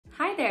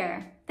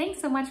there!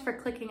 Thanks so much for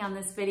clicking on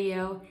this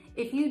video.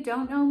 If you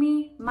don't know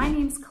me, my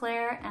name's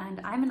Claire and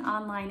I'm an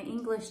online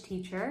English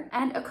teacher,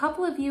 and a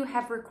couple of you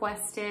have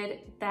requested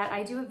that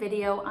I do a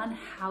video on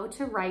how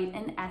to write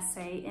an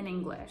essay in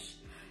English.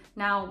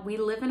 Now, we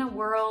live in a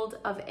world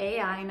of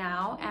AI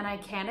now, and I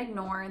can't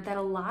ignore that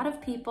a lot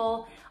of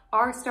people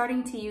are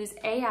starting to use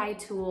AI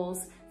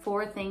tools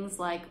for things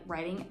like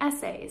writing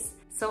essays.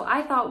 So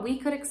I thought we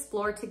could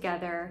explore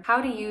together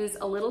how to use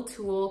a little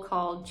tool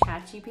called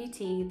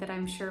ChatGPT that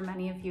I'm sure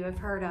many of you have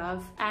heard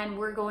of. And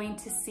we're going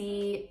to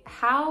see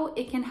how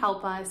it can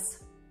help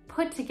us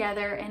put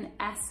together an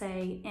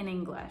essay in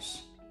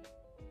English.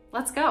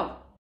 Let's go.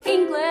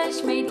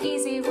 English made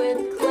easy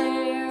with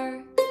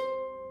Claire.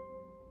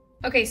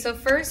 Okay, so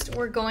first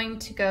we're going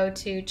to go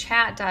to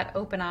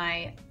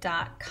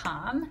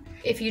chat.openai.com.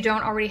 If you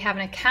don't already have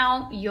an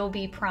account, you'll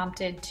be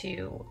prompted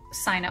to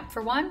sign up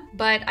for one.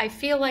 But I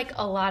feel like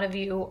a lot of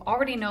you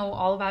already know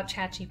all about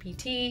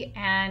ChatGPT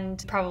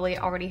and probably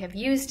already have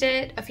used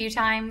it a few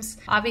times.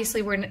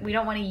 Obviously, we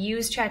don't want to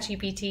use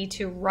ChatGPT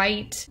to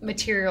write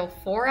material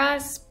for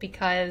us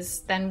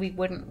because then we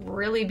wouldn't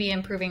really be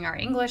improving our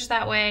English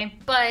that way,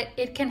 but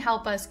it can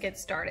help us get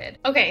started.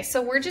 Okay,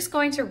 so we're just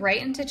going to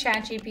write into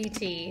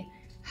ChatGPT,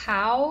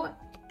 how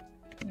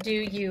do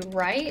you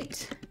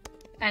write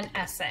an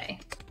essay?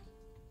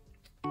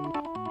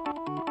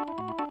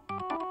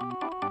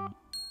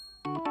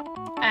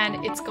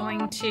 And it's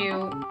going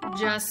to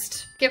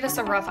just give us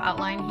a rough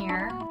outline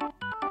here.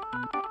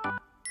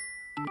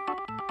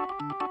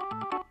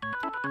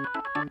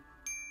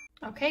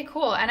 Okay,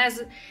 cool. And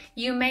as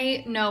you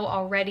may know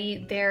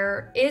already,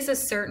 there is a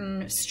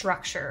certain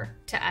structure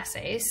to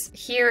essays.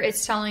 Here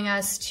it's telling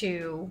us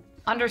to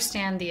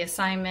understand the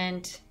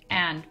assignment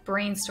and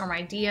brainstorm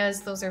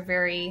ideas. Those are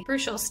very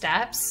crucial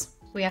steps.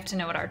 We have to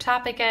know what our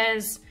topic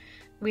is.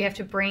 We have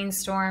to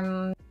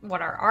brainstorm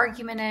what our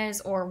argument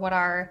is or what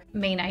our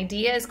main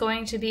idea is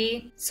going to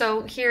be.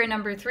 So here in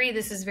number 3,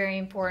 this is very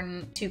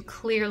important to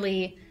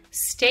clearly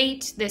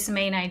state this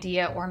main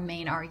idea or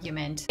main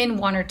argument in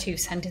 1 or 2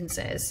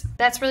 sentences.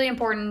 That's really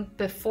important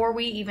before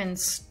we even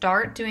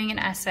start doing an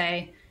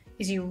essay,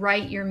 is you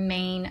write your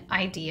main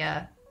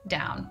idea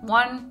down.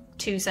 1,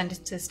 2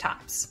 sentences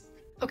tops.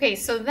 Okay,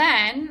 so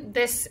then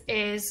this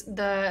is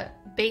the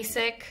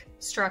basic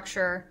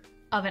structure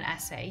of an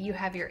essay. You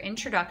have your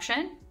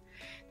introduction,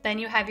 then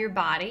you have your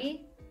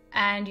body,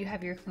 and you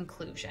have your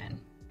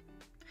conclusion.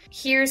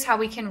 Here's how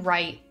we can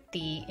write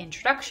the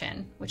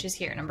introduction, which is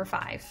here, number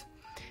 5.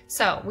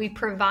 So we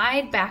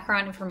provide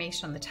background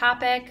information on the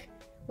topic.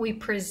 We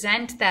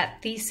present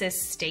that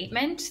thesis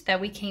statement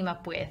that we came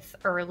up with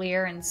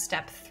earlier in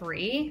step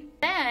 3.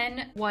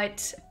 Then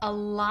what a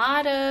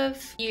lot of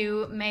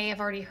you may have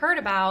already heard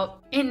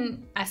about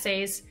in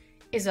essays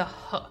is a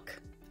hook.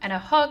 And a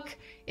hook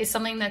is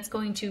something that's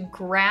going to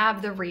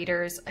grab the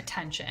reader's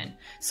attention.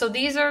 So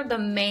these are the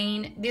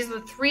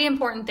 3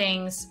 important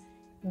things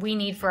we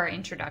need for our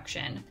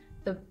introduction.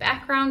 The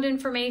background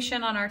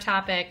information on our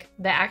topic,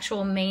 the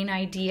actual main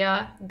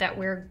idea that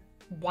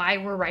why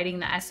we're writing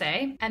the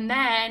essay, and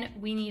then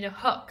we need a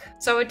hook.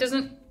 So it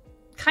doesn't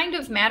kind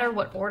of matter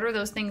what order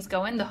those things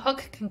go in. The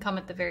hook can come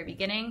at the very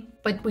beginning,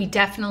 but we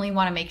definitely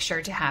want to make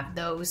sure to have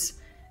those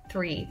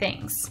 3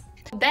 things.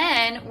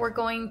 Then we're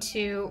going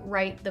to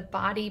write the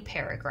body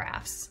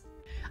paragraphs.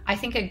 I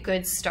think a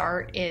good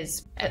start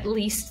is at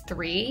least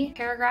 3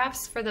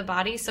 paragraphs for the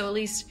body, so at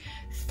least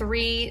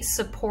 3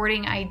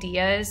 supporting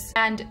ideas.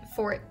 And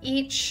for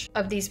each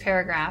of these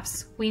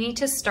paragraphs, we need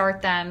to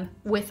start them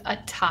with a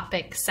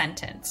topic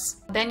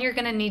sentence. Then you're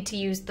going to need to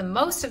use the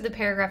most of the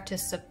paragraph to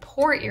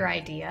support your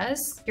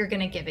ideas. You're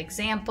going to give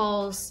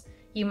examples.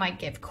 You might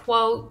give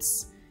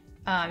quotes.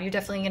 You're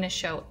definitely going to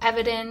show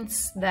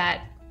evidence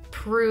that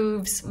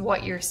proves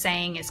what you're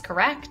saying is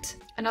correct.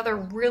 Another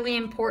really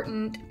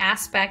important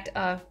aspect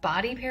of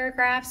body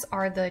paragraphs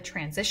are the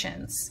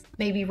transitions.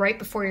 Maybe right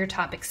before your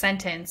topic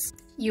sentence,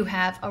 you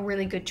have a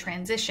really good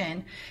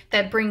transition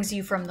that brings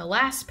you from the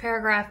last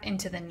paragraph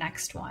into the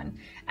next one.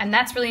 And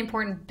that's really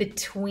important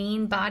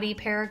between body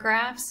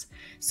paragraphs.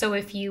 So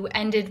if you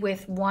ended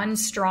with one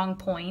strong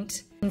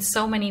point in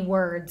so many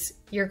words,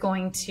 you're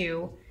going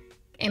to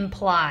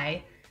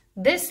imply,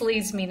 this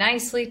leads me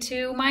nicely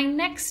to my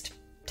next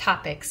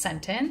topic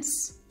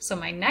sentence, so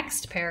my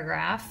next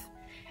paragraph,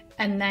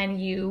 and then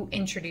you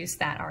introduce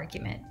that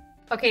argument.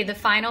 Okay, the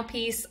final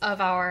piece of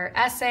our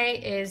essay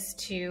is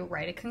to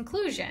write a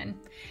conclusion.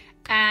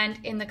 And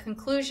in the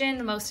conclusion,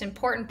 the most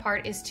important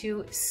part is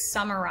to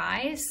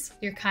summarize.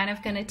 You're kind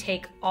of going to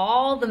take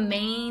all the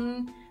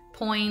main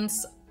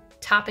points,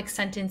 topic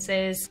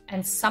sentences,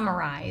 and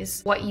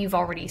summarize what you've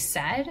already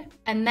said.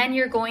 And then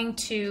you're going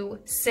to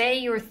say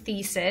your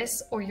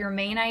thesis or your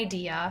main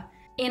idea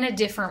in a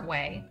different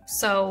way.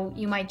 So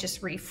you might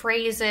just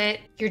rephrase it.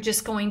 You're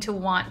just going to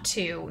want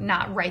to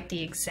not write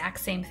the exact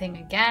same thing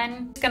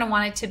again. You're going to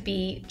want it to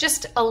be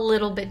just a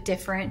little bit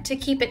different to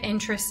keep it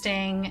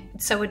interesting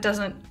so it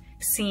doesn't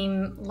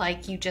seem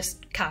like you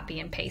just copy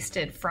and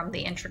pasted from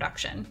the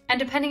introduction. And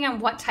depending on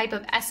what type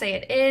of essay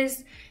it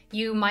is,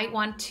 you might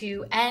want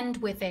to end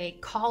with a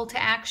call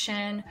to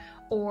action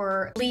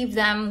or leave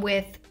them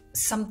with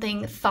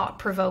something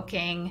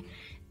thought-provoking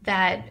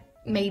that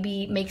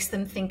maybe makes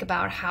them think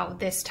about how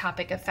this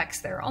topic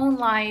affects their own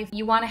life.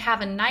 You want to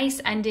have a nice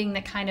ending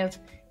that kind of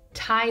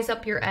ties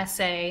up your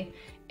essay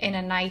in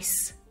a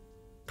nice,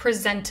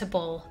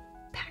 presentable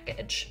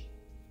package.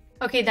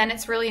 Okay, then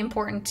it's really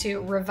important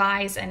to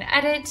revise and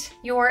edit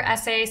your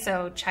essay,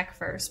 so check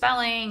for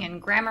spelling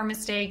and grammar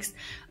mistakes.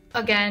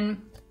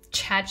 Again,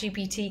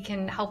 ChatGPT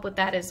can help with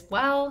that as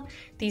well.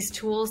 These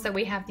tools that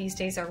we have these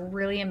days are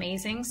really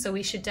amazing, so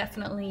we should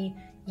definitely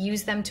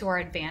use them to our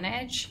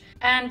advantage.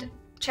 And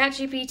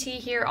ChatGPT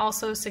here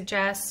also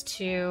suggests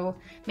to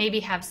maybe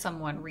have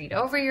someone read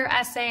over your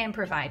essay and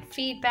provide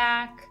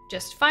feedback.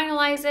 Just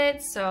finalize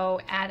it,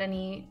 so add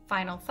any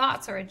final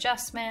thoughts or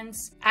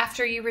adjustments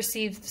after you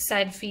receive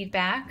said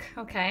feedback,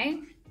 okay?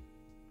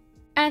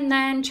 And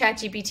then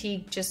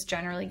ChatGPT just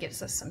generally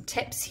gives us some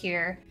tips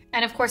here.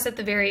 And of course, at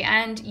the very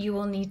end, you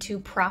will need to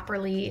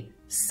properly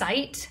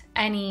cite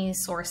any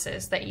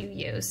sources that you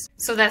use.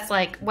 So that's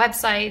like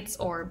websites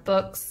or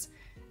books.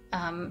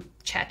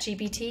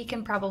 ChatGPT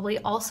can probably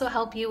also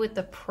help you with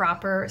the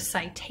proper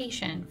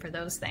citation for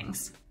those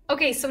things.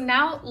 Okay, so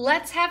now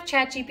let's have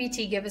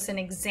ChatGPT give us an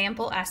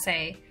example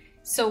essay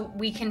so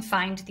we can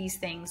find these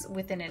things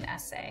within an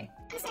essay.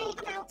 Essay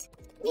about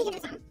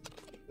veganism.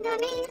 The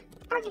main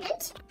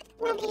argument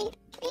will be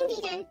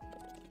being vegan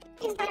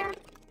is better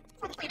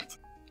for the planet.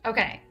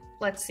 Okay,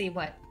 let's see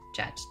what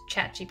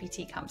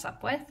ChatGPT comes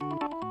up with.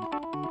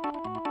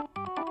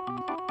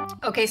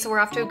 Okay, so we're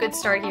off to a good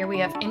start here. We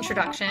have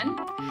introduction.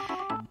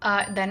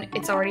 Then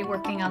it's already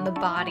working on the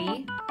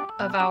body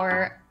of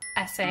our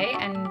essay,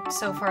 and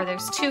so far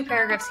there's 2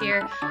 paragraphs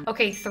here.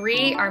 Okay,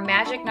 3, our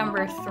magic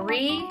number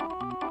 3.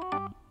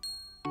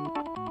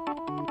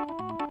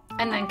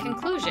 And then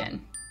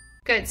conclusion.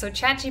 Good, so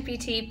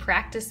ChatGPT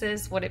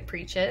practices what it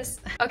preaches.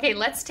 Okay,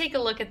 let's take a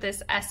look at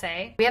this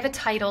essay. We have a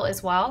title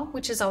as well,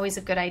 which is always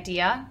a good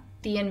idea.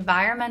 The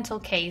environmental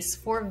case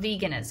for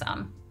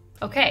veganism.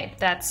 Okay,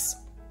 that's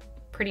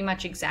pretty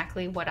much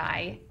exactly what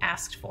I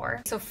asked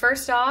for. So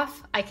first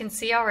off, I can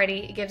see already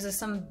it gives us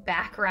some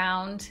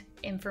background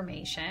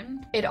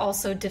information. It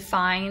also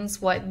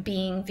defines what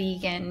being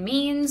vegan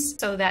means,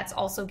 so that's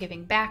also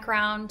giving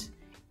background.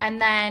 And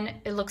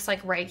then it looks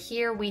like right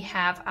here we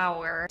have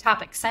our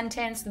topic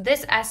sentence.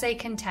 This essay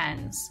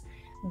contends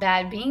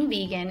that being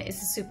vegan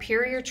is a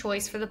superior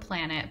choice for the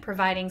planet,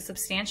 providing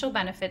substantial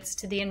benefits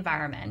to the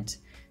environment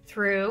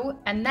through,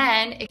 and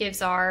then it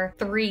gives our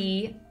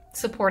 3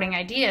 supporting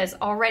ideas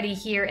already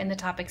here in the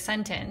topic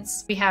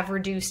sentence. We have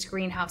reduced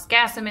greenhouse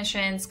gas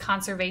emissions,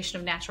 conservation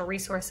of natural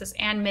resources,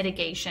 and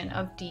mitigation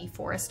of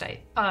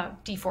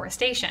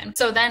deforestation.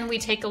 So then we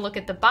take a look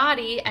at the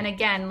body, and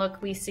again,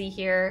 look, we see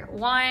here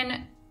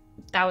 1,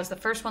 that was the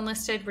first one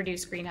listed,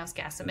 reduce greenhouse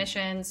gas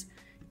emissions.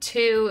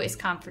 2 is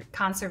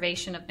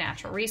conservation of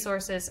natural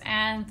resources,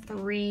 and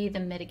 3, the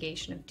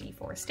mitigation of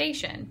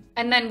deforestation.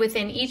 And then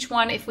within each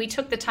one, if we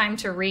took the time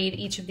to read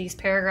each of these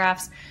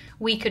paragraphs,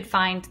 we could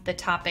find the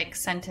topic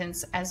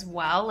sentence as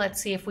well.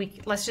 Let's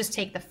just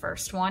take the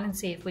first one and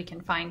see if we can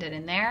find it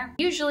in there.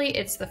 Usually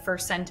it's the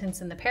first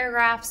sentence in the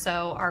paragraph,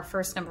 so our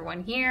first number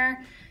 1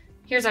 here.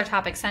 Here's our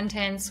topic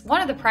sentence.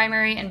 One of the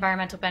primary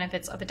environmental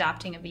benefits of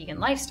adopting a vegan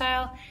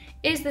lifestyle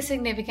is the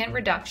significant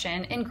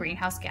reduction in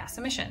greenhouse gas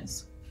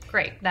emissions.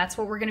 Great, that's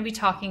what we're going to be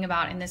talking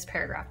about in this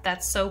paragraph.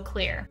 That's so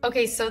clear.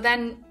 Okay, so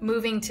then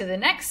moving to the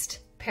next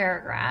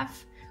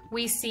paragraph,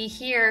 we see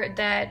here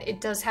that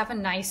it does have a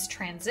nice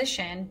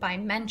transition by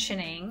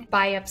mentioning,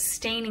 by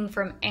abstaining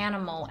from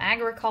animal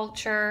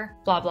agriculture,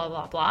 blah, blah,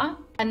 blah, blah.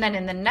 And then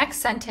in the next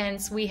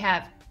sentence, we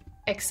have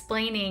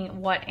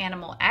explaining what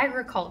animal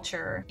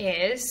agriculture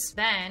is,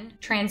 then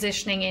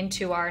transitioning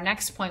into our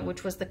next point,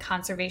 which was the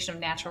conservation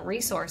of natural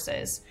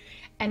resources.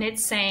 And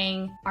it's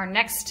saying our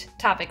next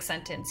topic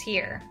sentence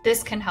here,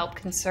 this can help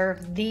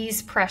conserve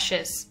these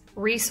precious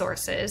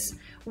resources,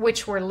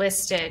 which were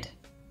listed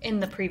in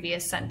the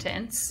previous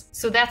sentence.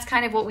 So that's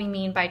kind of what we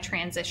mean by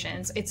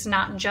transitions. It's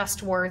not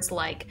just words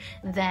like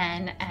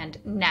then and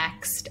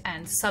next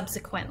and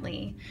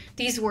subsequently.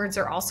 These words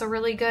are also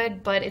really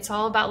good, but it's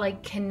all about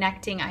like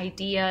connecting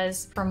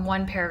ideas from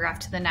one paragraph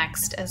to the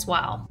next as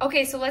well.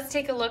 Okay, so let's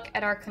take a look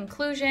at our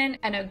conclusion.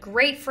 And a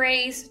great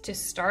phrase to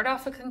start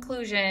off a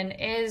conclusion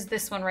is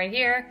this one right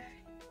here,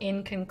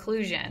 in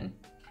conclusion.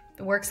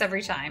 It works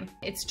every time.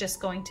 It's just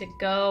going to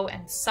go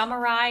and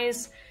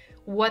summarize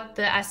what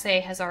the essay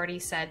has already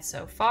said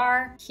so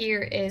far.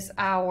 Here is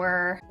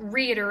our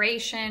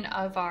reiteration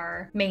of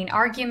our main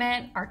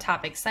argument, our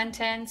topic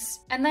sentence,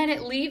 and then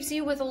it leaves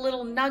you with a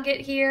little nugget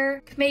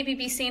here. Could maybe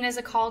be seen as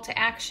a call to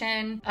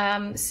action,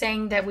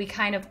 saying that we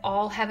kind of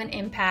all have an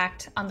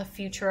impact on the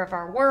future of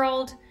our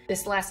world.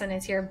 This last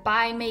sentence here,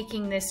 by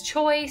making this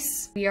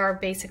choice, we are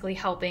basically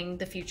helping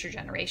the future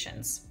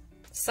generations.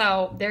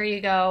 So there you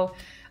go.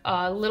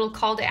 A little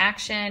call to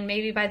action.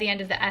 Maybe by the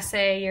end of the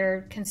essay,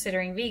 you're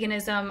considering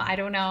veganism. I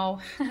don't know.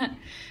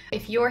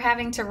 If you're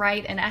having to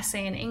write an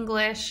essay in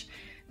English,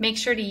 make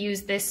sure to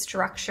use this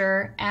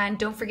structure, and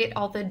don't forget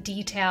all the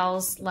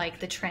details like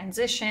the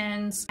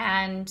transitions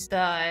and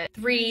the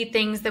 3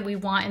 things that we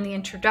want in the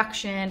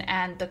introduction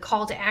and the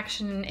call to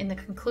action in the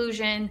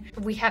conclusion.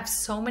 We have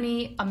so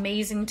many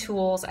amazing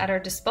tools at our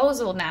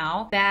disposal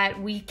now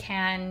that we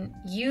can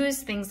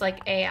use things like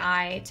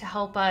AI to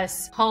help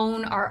us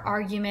hone our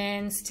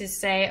arguments, to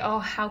say, oh,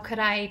 how could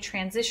I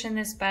transition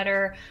this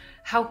better?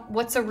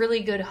 What's a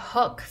really good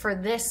hook for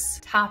this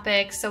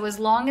topic? So as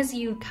long as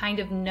you kind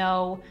of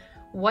know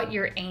what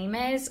your aim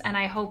is, and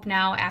I hope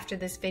now after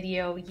this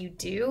video you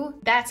do,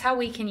 that's how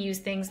we can use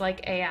things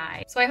like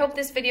AI. So I hope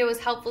this video was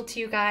helpful to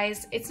you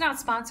guys. It's not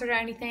sponsored or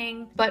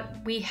anything,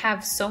 but we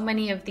have so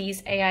many of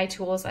these AI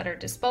tools at our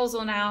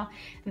disposal now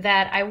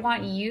that I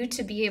want you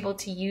to be able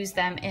to use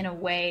them in a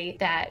way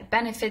that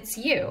benefits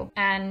you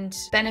and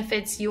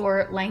benefits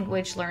your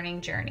language learning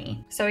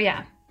journey. So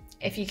yeah.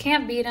 If you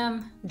can't beat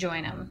them,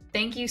 join them.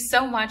 Thank you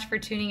so much for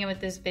tuning in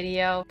with this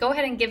video. Go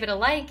ahead and give it a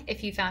like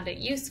if you found it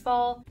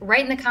useful.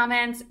 Write in the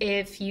comments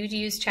if you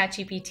use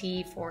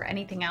ChatGPT for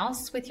anything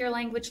else with your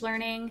language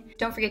learning.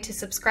 Don't forget to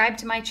subscribe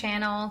to my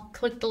channel.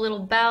 Click the little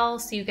bell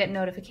so you get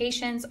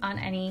notifications on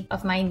any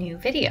of my new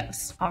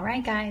videos. All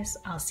right, guys,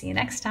 I'll see you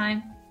next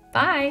time.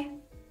 Bye.